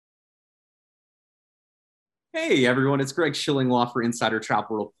Hey everyone, it's Greg Schillinglaw for Insider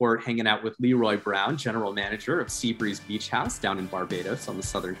Travel Report, hanging out with Leroy Brown, General Manager of Seabreeze Beach House down in Barbados on the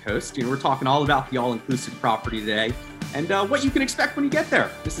southern coast. We're talking all about the all-inclusive property today and what you can expect when you get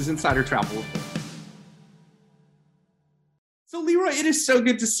there. This is Insider Travel Report. So Leroy, it is so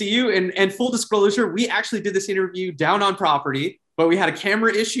good to see you. And full disclosure, we actually did this interview down on property, but we had a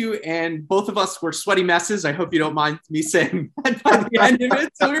camera issue and both of us were sweaty messes. I hope you don't mind me saying that by the end of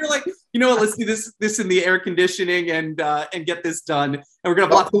it. So we were like, you know what, let's do this in the air conditioning and get this done. And we're gonna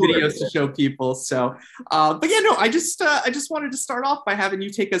have lots of videos to show people. So, but yeah, no, I just wanted to start off by having you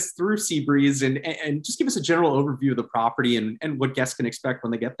take us through Seabreeze and just give us a general overview of the property and what guests can expect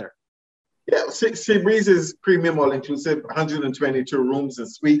when they get there. Yeah, Seabreeze is premium all-inclusive, 122 rooms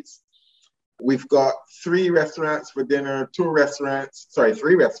and suites. We've got three restaurants for dinner, three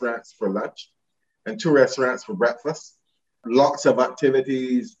restaurants for lunch, and two restaurants for breakfast. Lots of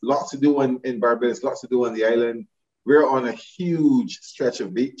activities, lots to do in Barbados, lots to do on the island. We're on a huge stretch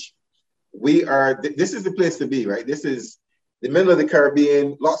of beach. This is the place to be, right? This is the middle of the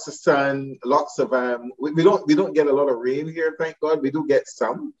Caribbean, lots of sun, lots of, we don't get a lot of rain here, thank God. We do get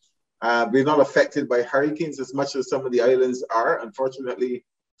some. We're not affected by hurricanes as much as some of the islands are, unfortunately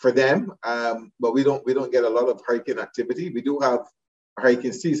for them. But we don't get a lot of hurricane activity. We do have a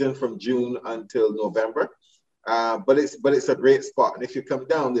hurricane season from June until November, but it's a great spot. And if you come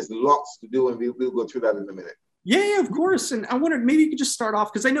down, there's lots to do, and we'll go through that in a minute. Yeah, of course. And I wondered, maybe you could just start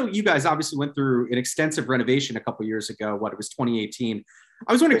off, because I know you guys obviously went through an extensive renovation a couple of years ago. It was 2018.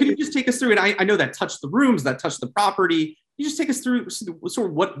 I was wondering, could you just take us through it? I know that touched the rooms, that touched the property. You just take us through sort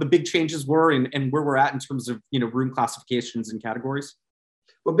of what the big changes were and where we're at in terms of, room classifications and categories?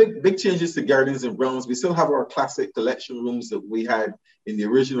 Well, big changes to gardens and grounds. We still have our classic collection rooms that we had in the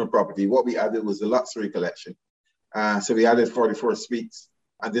original property. What we added was the luxury collection. So we added 44 suites.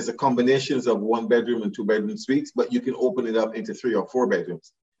 And there's a combinations of 1-bedroom and 2-bedroom suites, but you can open it up into 3 or 4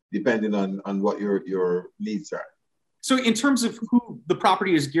 bedrooms, depending on what your needs are. So in terms of who the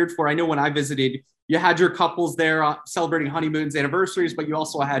property is geared for, I know when I visited, you had your couples there celebrating honeymoons, anniversaries, but you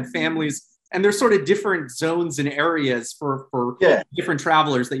also had families. And there's sort of different zones and areas for different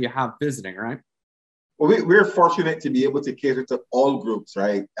travelers that you have visiting, right? Well, we're fortunate to be able to cater to all groups,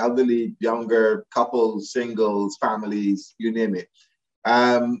 right? Elderly, younger, couples, singles, families, you name it.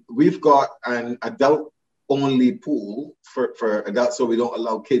 We've got an adult-only pool for adults, so we don't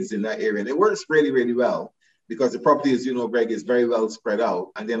allow kids in that area. And it works really, really well because the property, as you know, Greg, is very well spread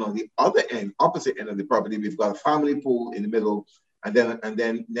out. And then on the other end, opposite end of the property, we've got a family pool in the middle. And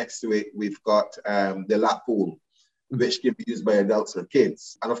then next to it, we've got the lap pool, which can be used by adults or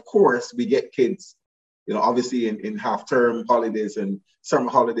kids. And of course, we get kids, obviously in half-term holidays and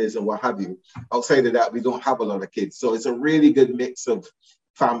summer holidays and what have you. Outside of that, we don't have a lot of kids. So it's a really good mix of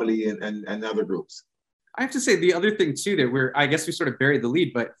family and other groups. I have to say the other thing too, that I guess we sort of buried the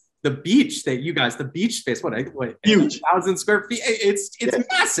lead, but the beach that you guys, the beach space, what huge, 1,000 square feet. It's yes.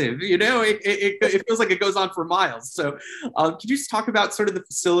 Massive, it feels like it goes on for miles. So could you just talk about sort of the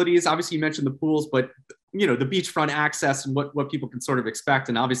facilities? Obviously you mentioned the pools, but the beachfront access and what people can sort of expect.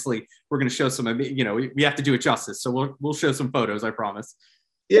 And obviously we're going to show some, we have to do it justice. So we'll show some photos, I promise.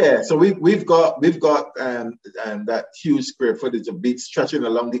 Yeah, so we've got that huge square footage of beach stretching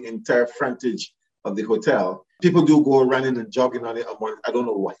along the entire frontage of the hotel. People do go running and jogging on it. I don't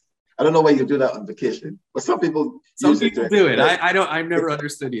know why. I don't know why you do that on vacation, but some people do it. I've never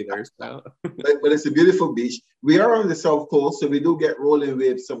understood either. So. but it's a beautiful beach. We are on the south coast, so we do get rolling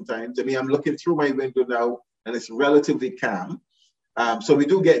waves sometimes. I mean, I'm looking through my window now, and it's relatively calm. So we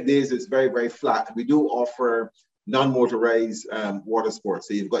do get days it's very, very flat. We do offer non-motorized water sports.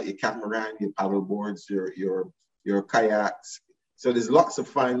 So you've got your catamaran, your paddle boards, your kayaks. So there's lots of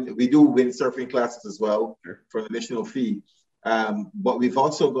fun. We do windsurfing classes as well for an additional fee. But we've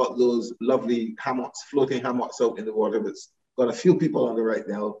also got those lovely hammocks, floating hammocks out in the water. That's got a few people on the right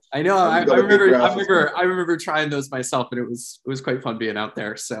now. I know. I remember trying those myself, and it was quite fun being out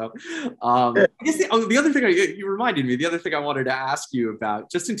there. So I guess the other thing you reminded me, the other thing I wanted to ask you about,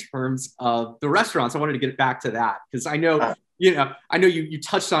 just in terms of the restaurants, I wanted to get back to that because I know. I know you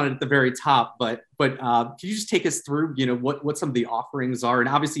touched on it at the very top, but can you just take us through, what some of the offerings are? And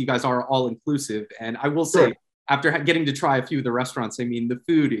obviously you guys are all inclusive. And I will say, after getting to try a few of the restaurants, I mean, the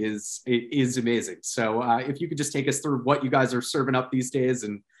food is amazing. So if you could just take us through what you guys are serving up these days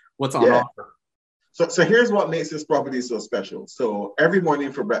and what's on offer. So here's what makes this property so special. So every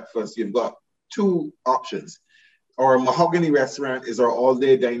morning for breakfast, you've got 2 options. Our Mahogany restaurant is our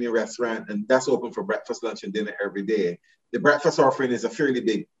all-day dining restaurant, and that's open for breakfast, lunch, and dinner every day. The breakfast offering is a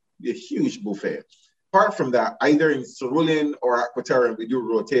huge buffet. Apart from that, either in cerulean or aquaterra, we do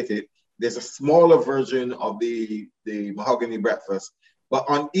rotate it. There's a smaller version of the mahogany breakfast. But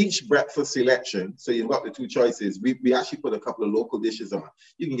on each breakfast selection, so you've got the two choices, we actually put a couple of local dishes on.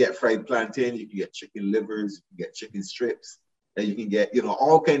 You can get fried plantain, you can get chicken livers, you can get chicken strips, and you can get, you know,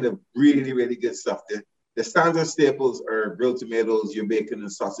 all kind of really, really good stuff. The standard staples are grilled tomatoes, your bacon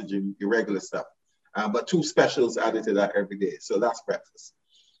and sausage, and your regular stuff. But two specials added to that every day. So that's breakfast.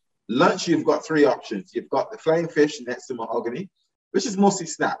 Lunch, you've got three options. You've got the flying fish next to mahogany, which is mostly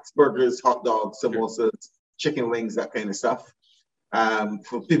snacks, burgers, hot dogs, samosas, chicken wings, that kind of stuff.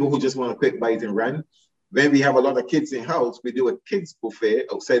 For people who just want a quick bite and run. When we have a lot of kids in house, we do a kids buffet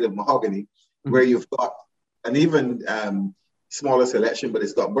outside of mahogany, where you've got an even smaller selection, but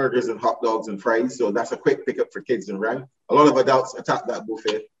it's got burgers and hot dogs and fries. So that's a quick pickup for kids and run. A lot of adults attack that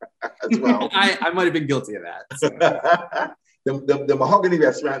buffet as well. I might have been guilty of that. So. The mahogany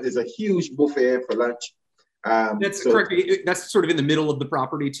restaurant is a huge buffet for lunch. That's correct. That's sort of in the middle of the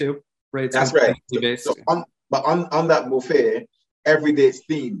property too, right? It's that's right. So on that buffet, every day it's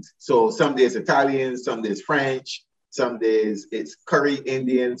themed. So some days Italian, some days French, some days it's curry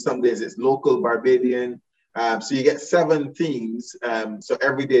Indian, some days it's local Barbadian. So you get 7 themes. So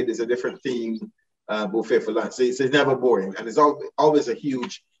every day there's a different theme buffet for lunch. So it's never boring. And there's always a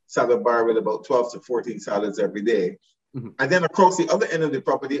huge salad bar with about 12 to 14 salads every day. And then across the other end of the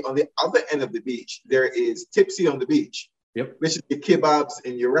property, on the other end of the beach, there is Tipsy on the Beach, which is the kebabs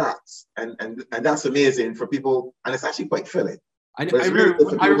and your wraps. And that's amazing for people. And it's actually quite filling. I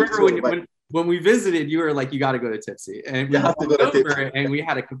remember when we visited, you were like, you got to go to Tipsy. And we have to go to Tipsy. And we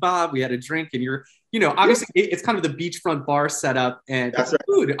had a kebab, we had a drink, and obviously it's kind of the beachfront bar setup. And that's right.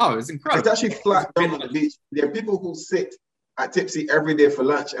 Food, it was incredible. It's actually flat down on the beach. There are people who sit at Tipsy every day for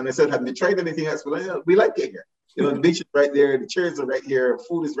lunch. And they said, have you tried anything else for lunch? We like it here. You know, the beach is right there, the chairs are right here,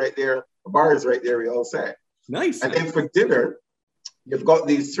 food is right there, the bar is right there, we all sat. Nice. And then for dinner, you've got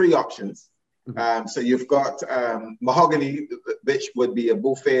these 3 options. So you've got mahogany, which would be a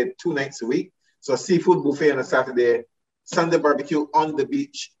buffet 2 nights a week. So a seafood buffet on a Saturday, Sunday barbecue on the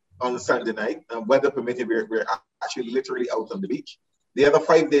beach on a Sunday night. Weather permitting, we're actually literally out on the beach. The other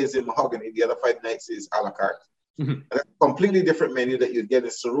 5 days in mahogany, the other 5 nights is a la carte. And a completely different menu that you get in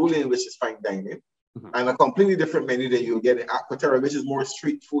Cerulean, which is fine dining. And a completely different menu that you'll get in Aquaterra, which is more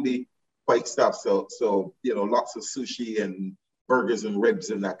street foodie type stuff. So lots of sushi and burgers and ribs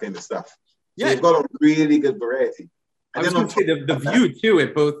and that kind of stuff. So you've got a really good variety. And I was going to say the view too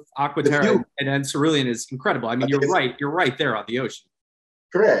at both Aquaterra and Cerulean is incredible. I mean, you're right there on the ocean.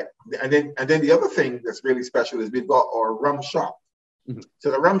 Correct. And then the other thing that's really special is we've got our rum shop.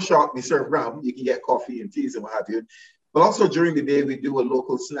 So the rum shop, we serve rum. You can get coffee and teas and what have you. But also during the day, we do a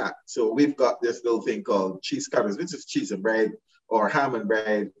local snack. So we've got this little thing called cheese cutters, which is cheese and bread, or ham and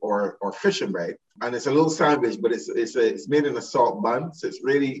bread, or fish and bread. And it's a little sandwich, but it's made in a salt bun. So it's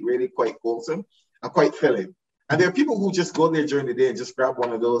really, really quite wholesome and quite filling. And there are people who just go there during the day and just grab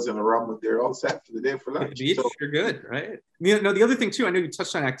one of those and a rum, and they're all set for the day for lunch. Beach, you're good, right? The other thing too, I know you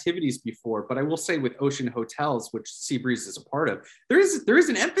touched on activities before, but I will say with Ocean Hotels, which Seabreeze is a part of, there is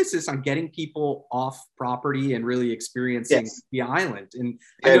an emphasis on getting people off property and really experiencing the island. And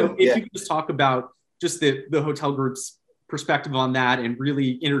I know if you could just talk about just the hotel group's perspective on that and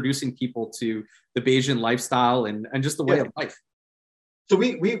really introducing people to the Bayesian lifestyle and just the way of life. So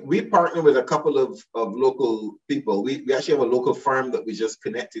we partner with a couple of local people. We actually have a local farm that we just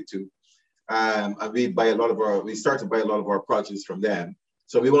connected to. And we start to buy a lot of our produce from them.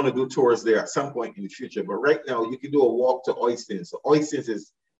 So we want to do tours there at some point in the future. But right now you can do a walk to Oistins. So Oistins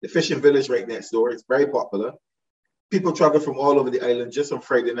is the fishing village right next door. It's very popular. People travel from all over the island just on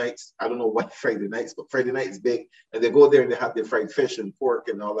Friday nights. I don't know what Friday nights, but Friday night is big. And they go there and they have their fried fish and pork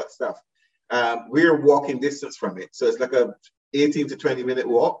and all that stuff. We're walking distance from it. So it's like a 18 to 20 minute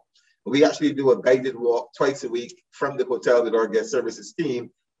walk. We actually do a guided walk twice a week from the hotel with our guest services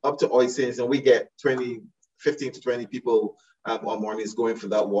team up to Oistins, and we get 15 to 20 people on mornings going for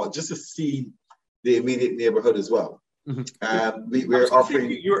that walk just to see the immediate neighborhood as well. We're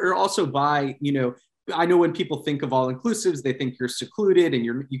offering. You're also by, I know when people think of all inclusives, they think you're secluded and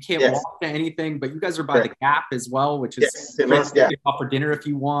you can't walk to anything, but you guys are by the Gap as well, which is offer dinner if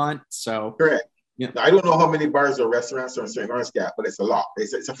you want. So correct. Now, I don't know how many bars or restaurants are in St. Lawrence Gap, but it's a lot.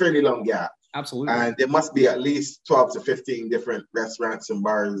 It's a fairly long gap. Absolutely. And there must be at least 12 to 15 different restaurants and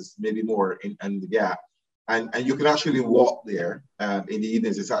bars, maybe more in the gap. And you can actually walk there in the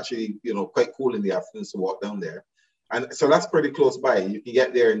evenings. It's actually, quite cool in the afternoons to walk down there. And so that's pretty close by. You can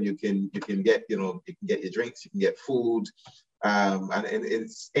get there and you can get your drinks, you can get food, and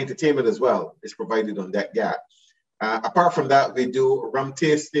it's entertainment as well. It's provided on that gap. Apart from that, we do rum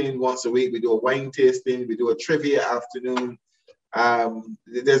tasting once a week. We do a wine tasting. We do a trivia afternoon.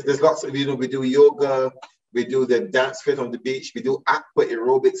 There's lots of, we do yoga, we do the dance fit on the beach, we do aqua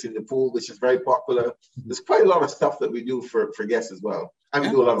aerobics in the pool, which is very popular. There's quite a lot of stuff that we do for guests as well. And we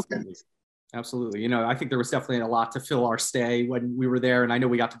do a lot of things. Absolutely. I think there was definitely a lot to fill our stay when we were there. And I know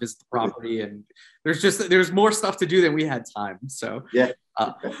we got to visit the property, and there's more stuff to do than we had time. So, yeah.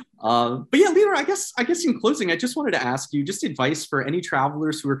 But yeah, Leader, I guess in closing, I just wanted to ask you just advice for any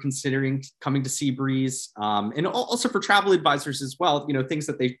travelers who are considering coming to Seabreeze, and also for travel advisors as well, things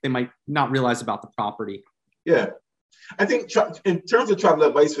that they might not realize about the property. Yeah. I think in terms of travel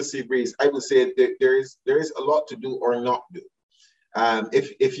advice for Seabreeze, I would say that there is a lot to do or not do.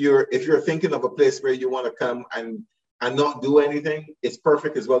 If you're thinking of a place where you want to come and not do anything, it's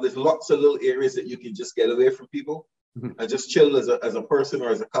perfect as well. There's lots of little areas that you can just get away from people and just chill as a person or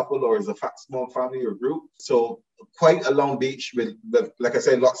as a couple or as a small family or group. So quite a long beach with, like I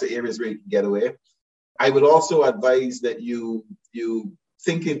said, lots of areas where you can get away. I would also advise that you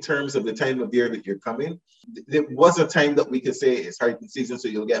think in terms of the time of year that you're coming. There was a time that we could say it's hurricane season, so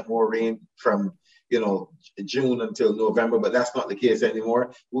you'll get more rain from June until November, but that's not the case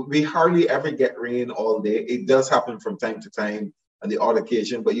anymore. We hardly ever get rain all day. It does happen from time to time on the odd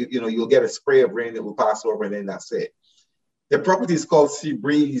occasion, but you'll get a spray of rain that will pass over and then that's it. The property is called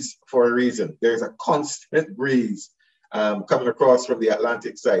Seabreeze for a reason. There's a constant breeze coming across from the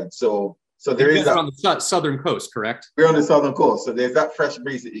Atlantic side. So there is that. On the southern coast, correct? We're on the southern coast, so there's that fresh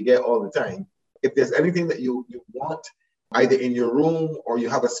breeze that you get all the time. If there's anything that you want, either in your room or you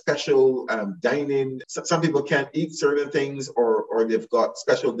have a special dining. Some people can't eat certain things or they've got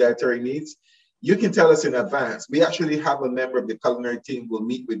special dietary needs. You can tell us in advance. We actually have a member of the culinary team will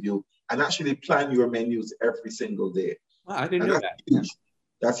meet with you and actually plan your menus every single day. Wow, I didn't know that. Huge.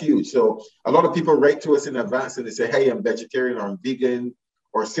 That's huge. So a lot of people write to us in advance and they say, hey, I'm vegetarian or I'm vegan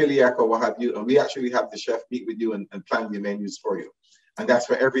or celiac or what have you. And we actually have the chef meet with you and plan your menus for you. And that's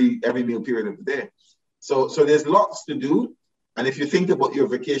for every meal period of the day. So there's lots to do. And if you think about your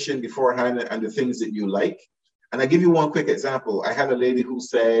vacation beforehand and the things that you like, and I give you one quick example. I had a lady who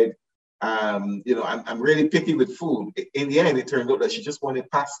said, I'm really picky with food. In the end, it turned out that she just wanted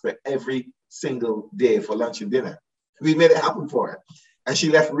pasta every single day for lunch and dinner. We made it happen for her. And she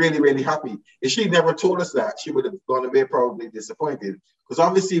left really, really happy. If she never told us that, she would have gone away probably disappointed. Because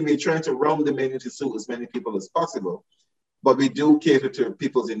obviously we're trying to round the menu to suit as many people as possible. But we do cater to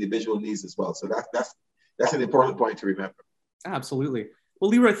people's individual needs as well. So that's an important point to remember. Absolutely. Well,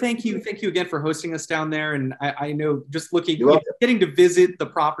 Leroy, thank you again for hosting us down there. And I know just getting to visit the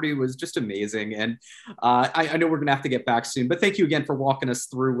property was just amazing. And I know we're going to have to get back soon, but thank you again for walking us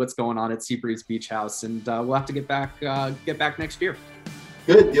through what's going on at Seabreeze Beach House. And we'll have to get back next year.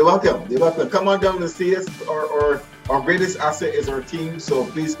 Good. You're welcome. You're welcome. Come on down and see us. Our greatest asset is our team. So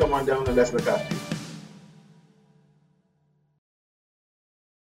please come on down and let's look after you.